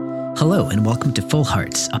Hello, and welcome to Full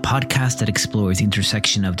Hearts, a podcast that explores the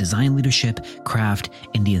intersection of design leadership, craft,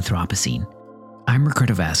 and the Anthropocene. I'm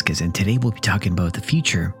Ricardo Vasquez, and today we'll be talking about the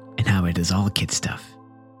future and how it is all kid stuff.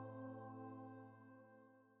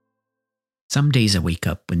 Some days I wake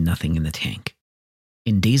up with nothing in the tank.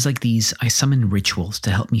 In days like these, I summon rituals to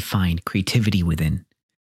help me find creativity within.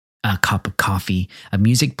 A cup of coffee, a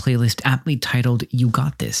music playlist aptly titled You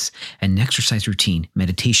Got This, an exercise routine,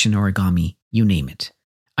 meditation, origami, you name it.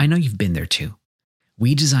 I know you've been there too.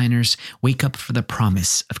 We designers wake up for the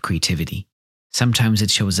promise of creativity. Sometimes it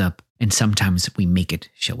shows up, and sometimes we make it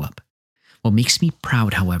show up. What makes me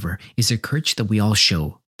proud, however, is the courage that we all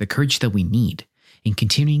show, the courage that we need, in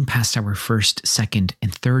continuing past our first, second,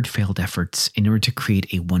 and third failed efforts in order to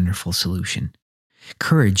create a wonderful solution.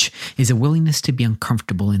 Courage is a willingness to be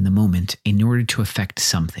uncomfortable in the moment in order to affect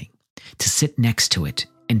something, to sit next to it,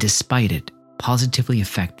 and despite it, positively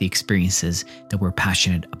affect the experiences that we're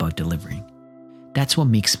passionate about delivering. That's what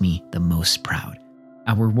makes me the most proud.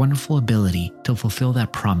 Our wonderful ability to fulfill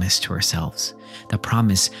that promise to ourselves, the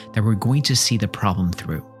promise that we're going to see the problem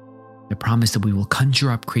through, the promise that we will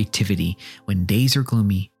conjure up creativity when days are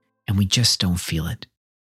gloomy and we just don't feel it.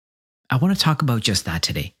 I want to talk about just that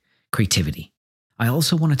today, creativity. I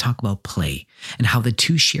also want to talk about play and how the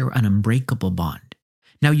two share an unbreakable bond.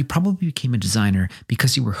 Now, you probably became a designer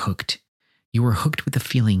because you were hooked. You were hooked with the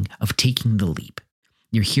feeling of taking the leap.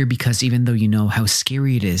 You're here because even though you know how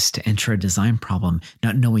scary it is to enter a design problem,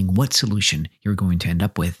 not knowing what solution you're going to end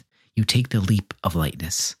up with, you take the leap of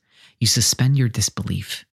lightness. You suspend your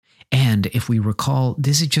disbelief. And if we recall,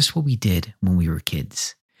 this is just what we did when we were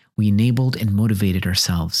kids. We enabled and motivated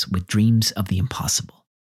ourselves with dreams of the impossible.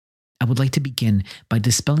 I would like to begin by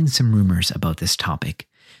dispelling some rumors about this topic.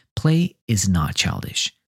 Play is not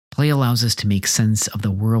childish. Play allows us to make sense of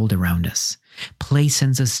the world around us. Play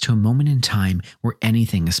sends us to a moment in time where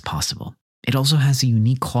anything is possible. It also has a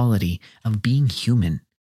unique quality of being human.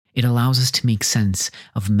 It allows us to make sense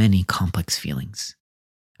of many complex feelings.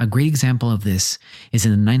 A great example of this is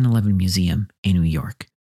in the 9/11 Museum in New York.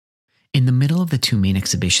 In the middle of the two main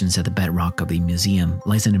exhibitions at the bedrock of the museum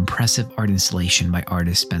lies an impressive art installation by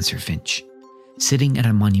artist Spencer Finch. Sitting at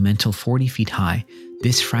a monumental 40 feet high,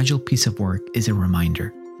 this fragile piece of work is a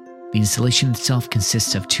reminder. The installation itself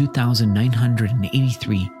consists of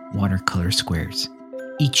 2,983 watercolor squares,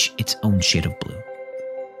 each its own shade of blue.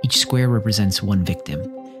 Each square represents one victim,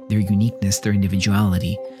 their uniqueness, their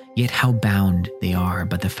individuality, yet how bound they are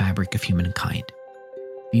by the fabric of humankind.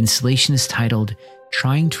 The installation is titled,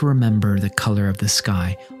 Trying to Remember the Color of the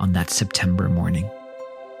Sky on That September Morning.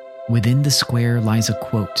 Within the square lies a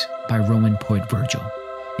quote by Roman poet Virgil.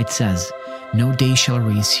 It says, "No day shall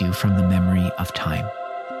erase you from the memory of time."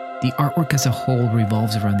 The artwork as a whole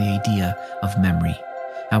revolves around the idea of memory.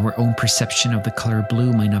 Our own perception of the color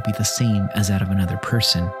blue might not be the same as that of another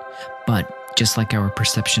person, but just like our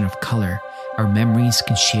perception of color, our memories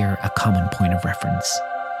can share a common point of reference.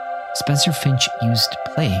 Spencer Finch used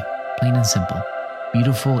play, plain and simple,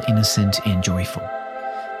 beautiful, innocent, and joyful.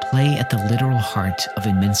 Play at the literal heart of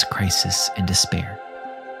immense crisis and despair.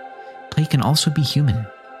 Play can also be human,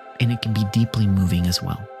 and it can be deeply moving as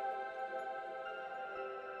well.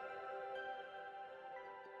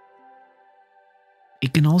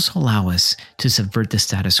 It can also allow us to subvert the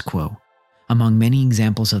status quo. Among many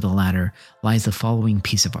examples of the latter lies the following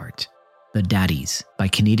piece of art, The Daddies by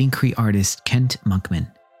Canadian Cree artist Kent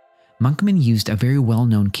Monkman. Monkman used a very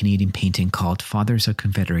well-known Canadian painting called Fathers of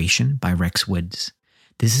Confederation by Rex Woods.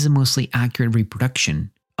 This is a mostly accurate reproduction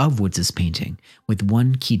of Woods' painting, with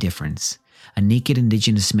one key difference: a naked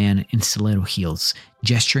Indigenous man in stiletto heels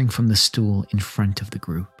gesturing from the stool in front of the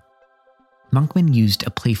group. Monkman used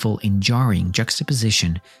a playful and jarring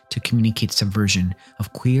juxtaposition to communicate subversion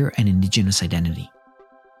of queer and Indigenous identity.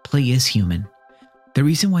 Play is human. The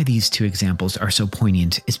reason why these two examples are so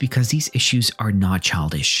poignant is because these issues are not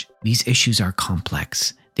childish. These issues are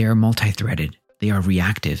complex. They are multi-threaded. They are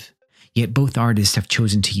reactive. Yet both artists have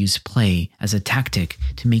chosen to use play as a tactic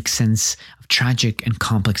to make sense of tragic and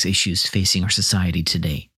complex issues facing our society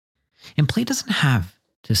today. And play doesn't have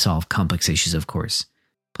to solve complex issues, of course.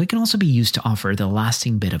 Play can also be used to offer the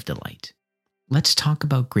lasting bit of delight. Let's talk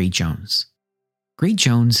about Gray Jones. Gray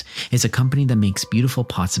Jones is a company that makes beautiful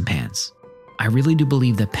pots and pans. I really do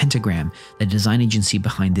believe that Pentagram, the design agency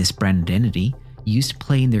behind this brand identity, used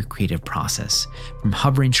play in their creative process, from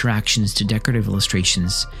hover interactions to decorative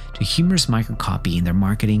illustrations to humorous microcopy in their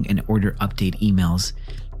marketing and order update emails.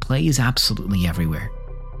 Play is absolutely everywhere.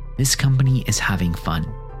 This company is having fun.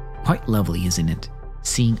 Quite lovely, isn't it?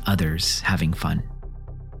 Seeing others having fun.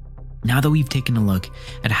 Now that we've taken a look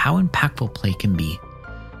at how impactful play can be,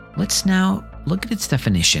 let's now look at its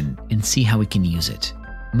definition and see how we can use it.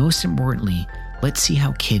 Most importantly, let's see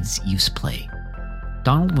how kids use play.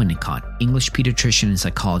 Donald Winnicott, English pediatrician and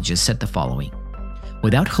psychologist, said the following: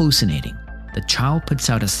 "Without hallucinating, the child puts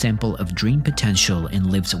out a sample of dream potential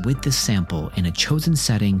and lives with this sample in a chosen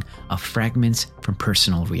setting of fragments from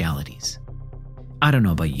personal realities." I don't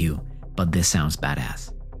know about you, but this sounds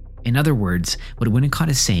badass. In other words, what Winnicott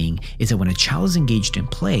is saying is that when a child is engaged in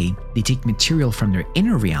play, they take material from their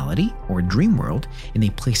inner reality or dream world and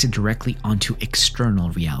they place it directly onto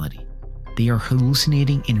external reality. They are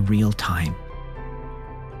hallucinating in real time.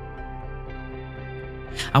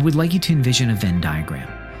 I would like you to envision a Venn diagram.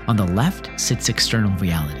 On the left sits external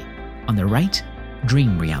reality. On the right,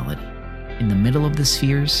 dream reality. In the middle of the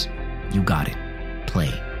spheres, you got it,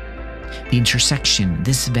 play. The intersection,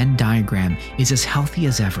 this Venn diagram, is as healthy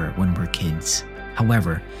as ever when we're kids.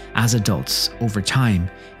 However, as adults, over time,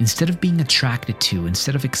 instead of being attracted to,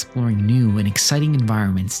 instead of exploring new and exciting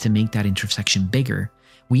environments to make that intersection bigger,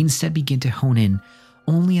 we instead begin to hone in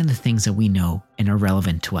only on the things that we know and are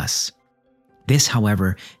relevant to us. This,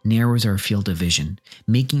 however, narrows our field of vision,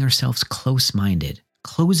 making ourselves close-minded,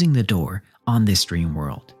 closing the door on this dream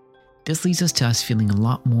world. This leads us to us feeling a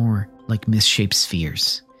lot more like misshaped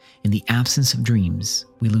spheres. In the absence of dreams,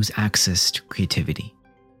 we lose access to creativity.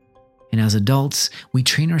 And as adults, we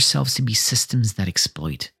train ourselves to be systems that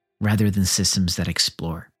exploit, rather than systems that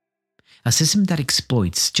explore. A system that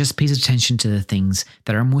exploits just pays attention to the things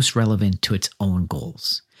that are most relevant to its own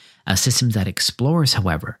goals. A system that explores,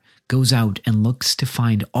 however, goes out and looks to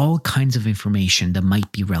find all kinds of information that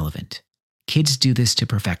might be relevant. Kids do this to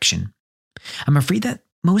perfection. I'm afraid that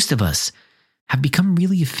most of us have become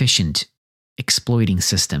really efficient exploiting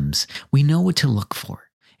systems. We know what to look for.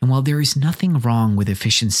 And while there is nothing wrong with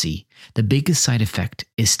efficiency, the biggest side effect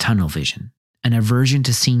is tunnel vision, an aversion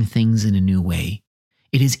to seeing things in a new way.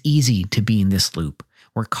 It is easy to be in this loop.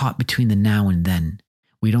 We're caught between the now and then.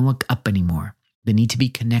 We don't look up anymore. The need to be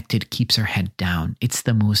connected keeps our head down. It's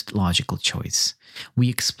the most logical choice. We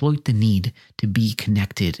exploit the need to be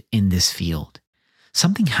connected in this field.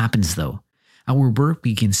 Something happens though. Our work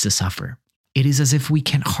begins to suffer. It is as if we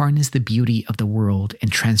can't harness the beauty of the world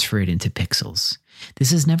and transfer it into pixels.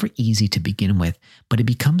 This is never easy to begin with, but it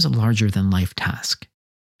becomes a larger than life task.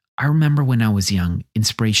 I remember when I was young,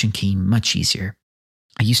 inspiration came much easier.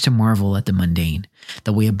 I used to marvel at the mundane,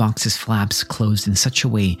 the way a box's flaps closed in such a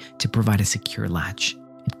way to provide a secure latch.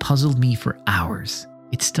 It puzzled me for hours.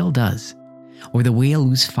 It still does. Or the way a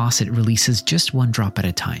loose faucet releases just one drop at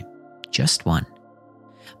a time. Just one.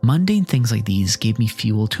 Mundane things like these gave me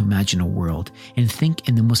fuel to imagine a world and think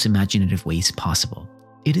in the most imaginative ways possible.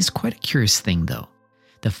 It is quite a curious thing though,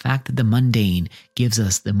 the fact that the mundane gives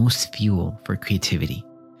us the most fuel for creativity.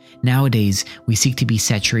 Nowadays, we seek to be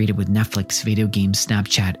saturated with Netflix, video games,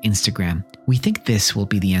 Snapchat, Instagram. We think this will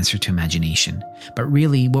be the answer to imagination. But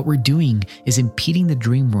really, what we're doing is impeding the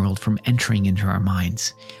dream world from entering into our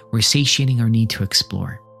minds. We're satiating our need to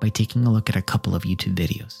explore by taking a look at a couple of YouTube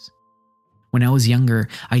videos. When I was younger,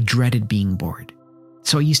 I dreaded being bored.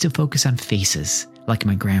 So I used to focus on faces, like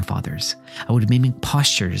my grandfather's. I would mimic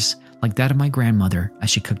postures like that of my grandmother as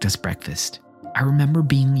she cooked us breakfast. I remember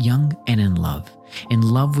being young and in love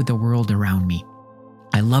with the world around me.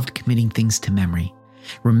 I loved committing things to memory.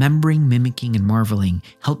 Remembering, mimicking, and marveling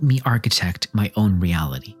helped me architect my own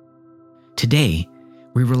reality. Today,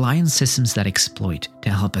 we rely on systems that exploit to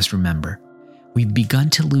help us remember. We've begun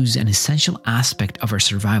to lose an essential aspect of our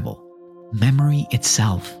survival, memory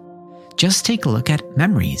itself. Just take a look at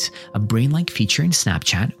Memories, a brain-like feature in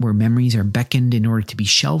Snapchat where memories are beckoned in order to be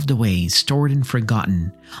shelved away, stored and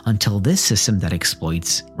forgotten until this system that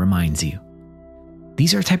exploits reminds you.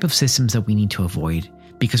 These are type of systems that we need to avoid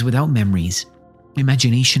because without memories,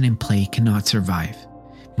 imagination and play cannot survive.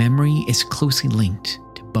 Memory is closely linked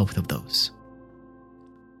to both of those.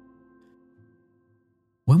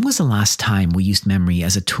 When was the last time we used memory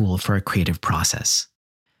as a tool for a creative process?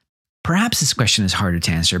 Perhaps this question is harder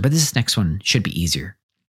to answer, but this next one should be easier.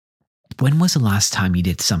 When was the last time you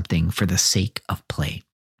did something for the sake of play?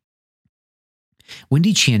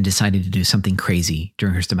 Wendy Qian decided to do something crazy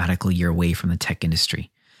during her sabbatical year away from the tech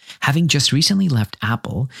industry. Having just recently left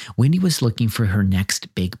Apple, Wendy was looking for her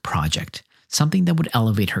next big project, something that would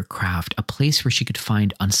elevate her craft, a place where she could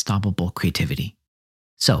find unstoppable creativity.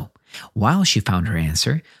 So, while she found her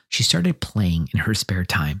answer, she started playing in her spare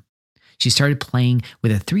time. She started playing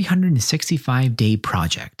with a 365-day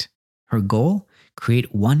project. Her goal?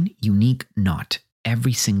 Create one unique knot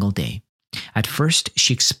every single day. At first,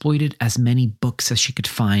 she exploited as many books as she could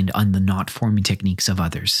find on the knot-forming techniques of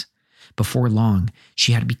others. Before long,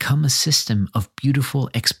 she had become a system of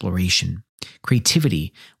beautiful exploration.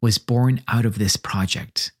 Creativity was born out of this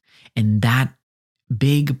project. And that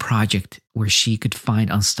big project where she could find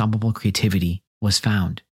unstoppable creativity was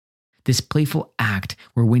found. This playful act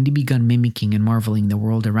where Wendy began mimicking and marveling the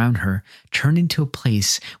world around her turned into a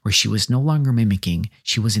place where she was no longer mimicking,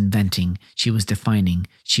 she was inventing, she was defining,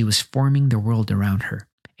 she was forming the world around her,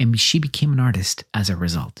 and she became an artist as a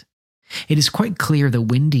result. It is quite clear that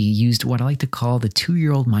Wendy used what I like to call the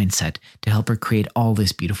 2-year-old mindset to help her create all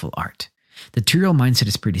this beautiful art. The 2-year-old mindset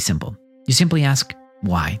is pretty simple. You simply ask,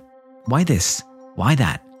 why? Why this? Why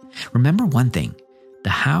that? Remember one thing, the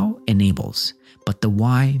how enables, but the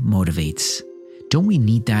why motivates. Don't we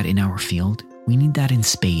need that in our field? We need that in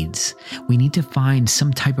spades. We need to find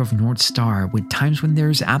some type of North Star with times when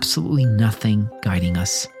there's absolutely nothing guiding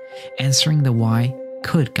us. Answering the why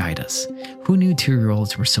could guide us. Who knew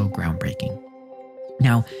 2-year-olds were so groundbreaking?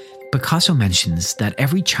 Now, Picasso mentions that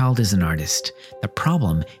every child is an artist. The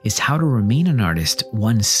problem is how to remain an artist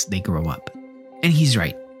once they grow up. And he's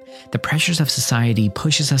right. The pressures of society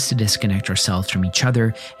pushes us to disconnect ourselves from each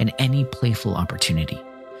other and any playful opportunity.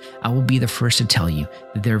 I will be the first to tell you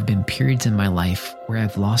that there have been periods in my life where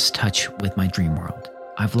I've lost touch with my dream world.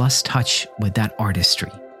 I've lost touch with that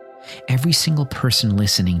artistry. Every single person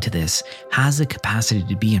listening to this has the capacity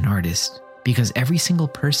to be an artist because every single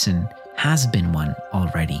person has been one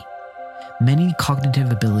already. Many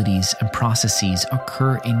cognitive abilities and processes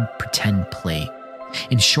occur in pretend play.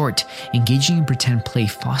 In short, engaging in pretend play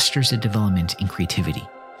fosters a development in creativity.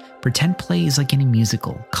 Pretend play is like any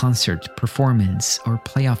musical, concert, performance, or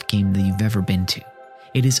playoff game that you've ever been to.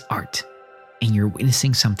 It is art, and you're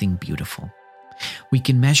witnessing something beautiful. We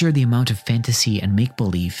can measure the amount of fantasy and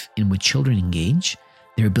make-believe in which children engage,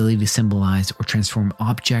 their ability to symbolize or transform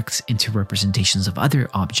objects into representations of other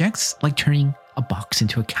objects, like turning a box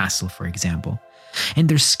into a castle, for example, and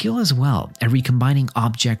their skill as well at recombining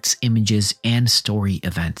objects, images, and story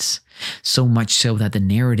events, so much so that the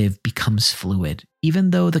narrative becomes fluid, even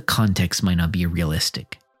though the context might not be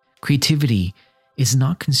realistic. Creativity is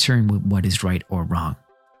not concerned with what is right or wrong.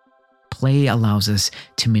 Play allows us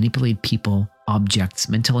to manipulate people, objects,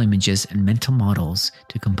 mental images, and mental models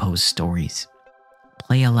to compose stories.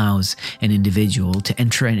 Play allows an individual to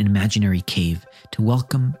enter an imaginary cave, to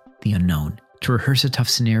welcome the unknown, to rehearse a tough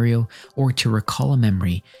scenario, or to recall a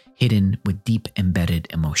memory hidden with deep embedded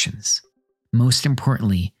emotions. Most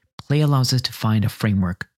importantly, play allows us to find a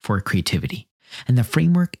framework for creativity. And the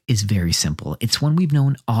framework is very simple. It's one we've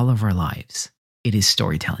known all of our lives. It is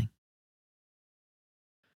storytelling.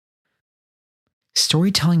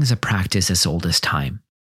 Storytelling is a practice as old as time.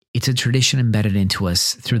 It's a tradition embedded into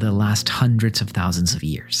us through the last hundreds of thousands of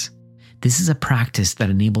years. This is a practice that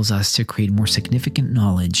enables us to create more significant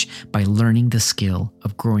knowledge by learning the skill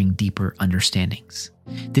of growing deeper understandings.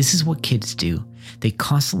 This is what kids do. They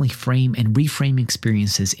constantly frame and reframe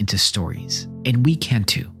experiences into stories, and we can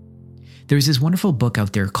too. There's this wonderful book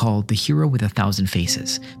out there called The Hero with 1,000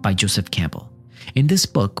 Faces by Joseph Campbell. In this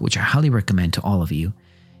book, which I highly recommend to all of you,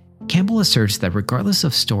 Campbell asserts that regardless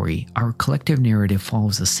of story, our collective narrative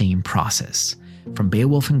follows the same process. From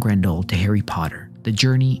Beowulf and Grendel to Harry Potter, the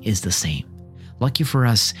journey is the same. Lucky for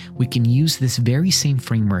us, we can use this very same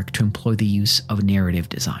framework to employ the use of narrative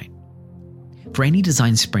design. For any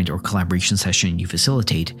design sprint or collaboration session you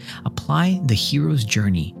facilitate, apply the hero's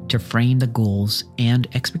journey to frame the goals and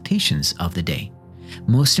expectations of the day.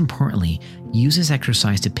 Most importantly, use this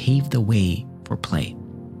exercise to pave the way for play.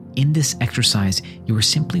 In this exercise, you are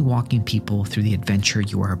simply walking people through the adventure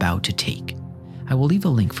you are about to take. I will leave a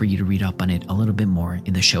link for you to read up on it a little bit more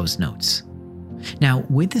in the show's notes. Now,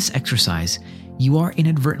 with this exercise, you are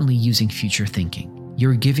inadvertently using future thinking.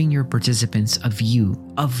 You're giving your participants a view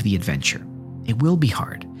of the adventure. It will be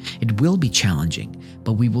hard. It will be challenging,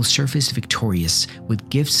 but we will surface victorious with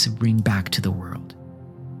gifts to bring back to the world.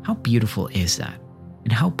 How beautiful is that?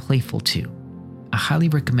 And how playful too. I highly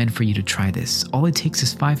recommend for you to try this. All it takes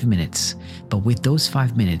is 5 minutes, but with those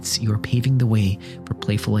 5 minutes, you are paving the way for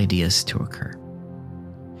playful ideas to occur.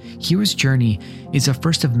 Hero's Journey is the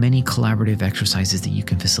first of many collaborative exercises that you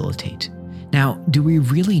can facilitate. Now, do we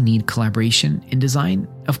really need collaboration in design?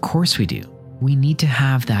 Of course we do. We need to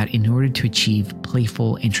have that in order to achieve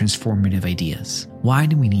playful and transformative ideas. Why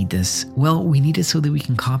do we need this? Well, we need it so that we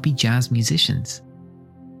can copy jazz musicians.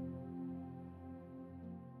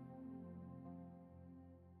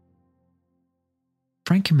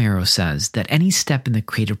 Frank Camaro says that any step in the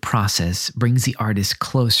creative process brings the artist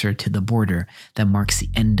closer to the border that marks the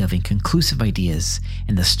end of inconclusive ideas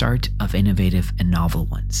and the start of innovative and novel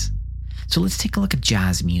ones. So let's take a look at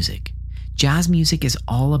jazz music. Jazz music is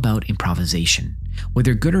all about improvisation.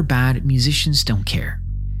 Whether good or bad, musicians don't care.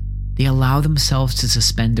 They allow themselves to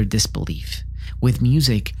suspend their disbelief. With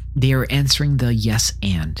music, they are answering the yes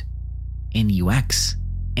and. In UX,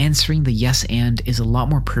 answering the yes and is a lot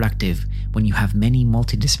more productive when you have many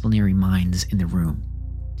multidisciplinary minds in the room.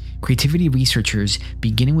 Creativity researchers,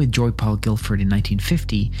 beginning with Joy Paul Guilford in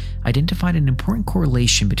 1950, identified an important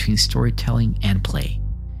correlation between storytelling and play.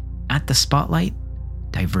 At the spotlight,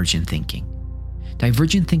 divergent thinking.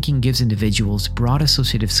 Divergent thinking gives individuals broad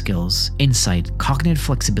associative skills, insight, cognitive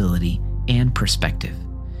flexibility, and perspective.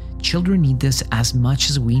 Children need this as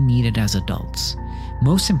much as we need it as adults.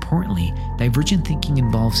 Most importantly, divergent thinking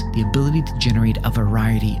involves the ability to generate a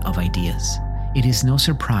variety of ideas. It is no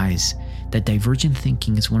surprise that divergent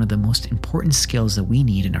thinking is one of the most important skills that we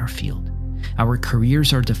need in our field. Our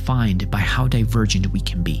careers are defined by how divergent we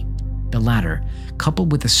can be. The latter,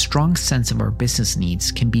 coupled with a strong sense of our business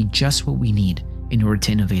needs, can be just what we need in order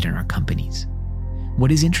to innovate in our companies.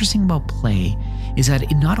 What is interesting about play is that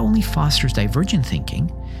it not only fosters divergent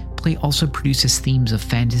thinking, play also produces themes of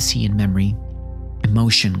fantasy and memory,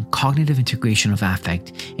 emotion, cognitive integration of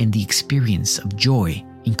affect, and the experience of joy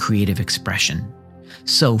in creative expression.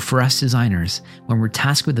 So for us designers, when we're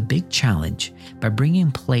tasked with a big challenge, by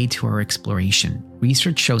bringing play to our exploration,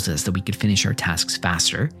 research shows us that we could finish our tasks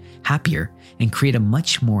faster, happier, and create a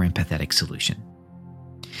much more empathetic solution.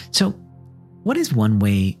 So what is one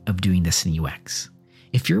way of doing this in UX?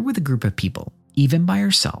 If you're with a group of people, even by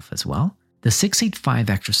yourself as well, the 685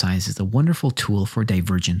 exercise is a wonderful tool for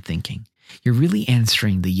divergent thinking. You're really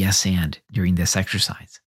answering the yes and during this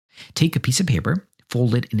exercise. Take a piece of paper,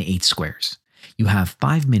 fold it in 8 squares. You have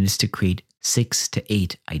 5 minutes to create 6 to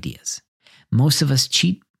 8 ideas. Most of us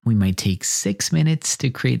cheat. We might take 6 minutes to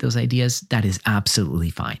create those ideas. That is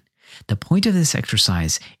absolutely fine. The point of this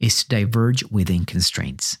exercise is to diverge within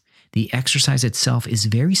constraints. The exercise itself is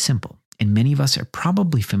very simple, and many of us are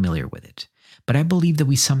probably familiar with it. But I believe that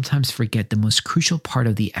we sometimes forget the most crucial part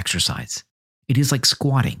of the exercise. It is like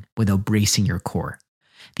squatting without bracing your core.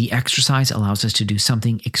 The exercise allows us to do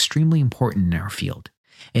something extremely important in our field.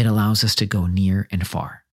 It allows us to go near and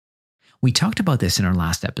far. We talked about this in our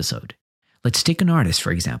last episode. Let's take an artist,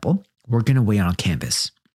 for example, working away on a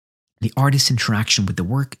canvas. The artist's interaction with the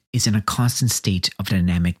work is in a constant state of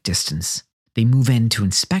dynamic distance. They move in to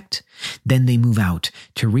inspect, then they move out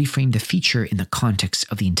to reframe the feature in the context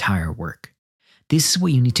of the entire work. This is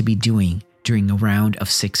what you need to be doing during a round of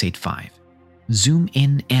 685. Zoom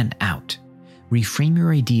in and out. Reframe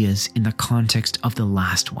your ideas in the context of the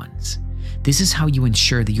last ones. This is how you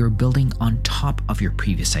ensure that you're building on top of your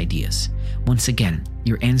previous ideas. Once again,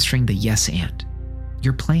 you're answering the yes and.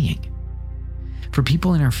 You're playing. For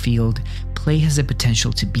people in our field, play has the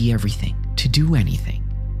potential to be everything, to do anything.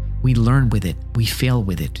 We learn with it, we fail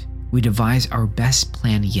with it, we devise our best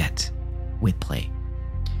plan yet with play.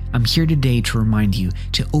 I'm here today to remind you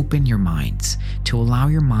to open your minds, to allow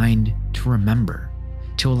your mind to remember,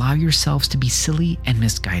 to allow yourselves to be silly and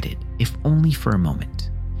misguided, if only for a moment.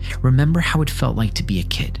 Remember how it felt like to be a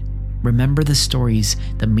kid. Remember the stories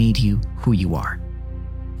that made you who you are.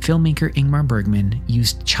 Filmmaker Ingmar Bergman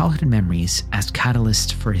used childhood memories as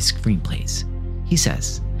catalysts for his screenplays. He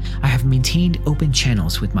says, "I have maintained open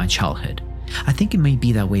channels with my childhood. I think it may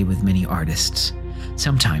be that way with many artists.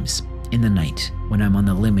 Sometimes, in the night, when I'm on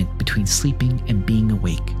the limit between sleeping and being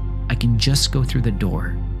awake, I can just go through the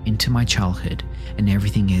door into my childhood and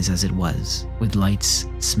everything is as it was, with lights,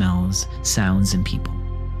 smells, sounds, and people."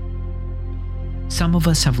 Some of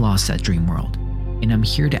us have lost that dream world, and I'm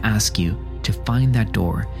here to ask you to find that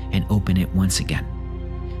door and open it once again.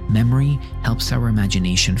 Memory helps our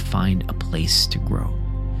imagination find a place to grow.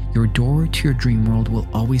 Your door to your dream world will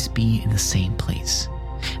always be in the same place.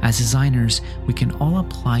 As designers, we can all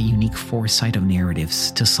apply unique foresight of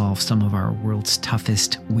narratives to solve some of our world's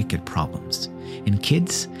toughest, wicked problems. And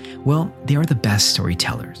kids, well, they are the best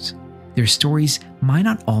storytellers. Their stories might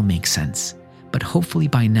not all make sense, but hopefully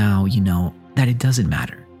by now you know that it doesn't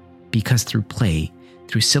matter. Because through play,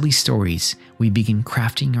 through silly stories, we begin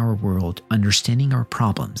crafting our world, understanding our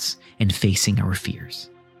problems, and facing our fears.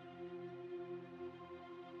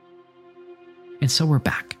 And so we're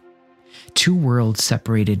back. 2 worlds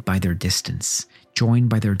separated by their distance, joined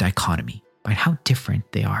by their dichotomy, by how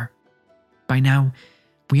different they are. By now,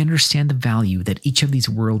 we understand the value that each of these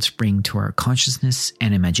worlds bring to our consciousness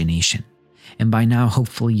and imagination. And by now,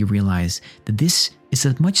 hopefully you realize that this is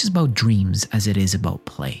as much about dreams as it is about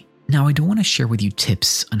play. Now, I don't want to share with you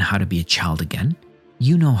tips on how to be a child again.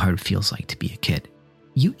 You know how it feels like to be a kid.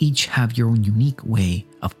 You each have your own unique way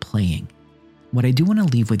of playing. What I do want to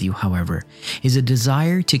leave with you, however, is a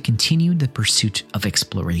desire to continue the pursuit of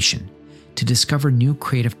exploration, to discover new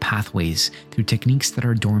creative pathways through techniques that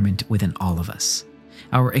are dormant within all of us.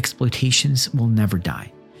 Our exploitations will never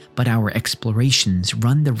die, but our explorations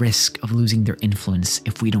run the risk of losing their influence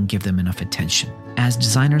if we don't give them enough attention. As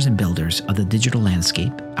designers and builders of the digital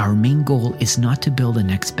landscape, our main goal is not to build the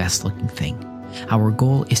next best looking thing. Our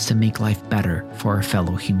goal is to make life better for our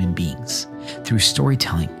fellow human beings. Through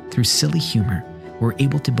storytelling, through silly humor, we're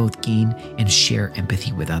able to both gain and share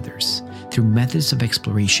empathy with others. Through methods of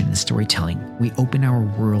exploration and storytelling, we open our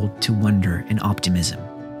world to wonder and optimism.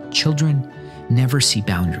 Children never see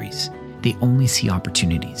boundaries. They only see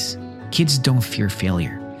opportunities. Kids don't fear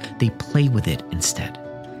failure. They play with it instead.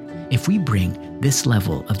 If we bring this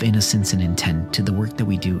level of innocence and intent to the work that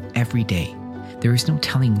we do every day, there is no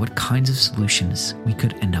telling what kinds of solutions we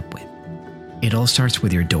could end up with. It all starts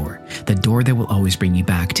with your door, the door that will always bring you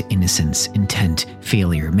back to innocence, intent,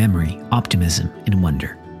 failure, memory, optimism, and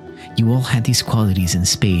wonder. You all had these qualities in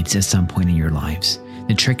spades at some point in your lives.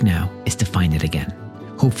 The trick now is to find it again.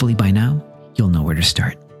 Hopefully by now, you'll know where to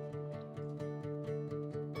start.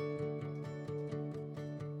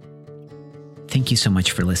 Thank you so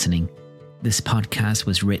much for listening. This podcast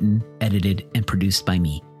was written, edited, and produced by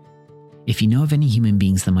me. If you know of any human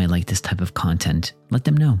beings that might like this type of content, let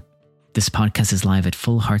them know. This podcast is live at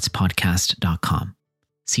fullheartspodcast.com.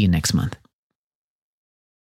 See you next month.